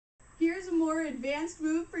Here's a more advanced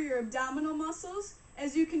move for your abdominal muscles.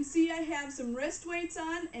 As you can see, I have some wrist weights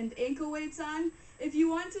on and ankle weights on. If you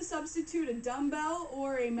want to substitute a dumbbell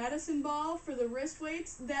or a medicine ball for the wrist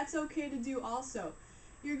weights, that's okay to do also.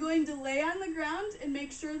 You're going to lay on the ground and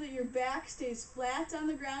make sure that your back stays flat on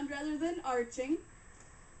the ground rather than arching.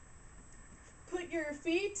 Put your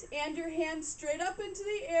feet and your hands straight up into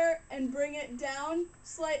the air and bring it down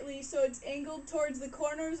slightly so it's angled towards the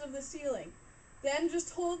corners of the ceiling. Then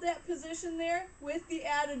just hold that position there with the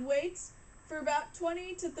added weights for about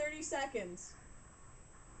 20 to 30 seconds.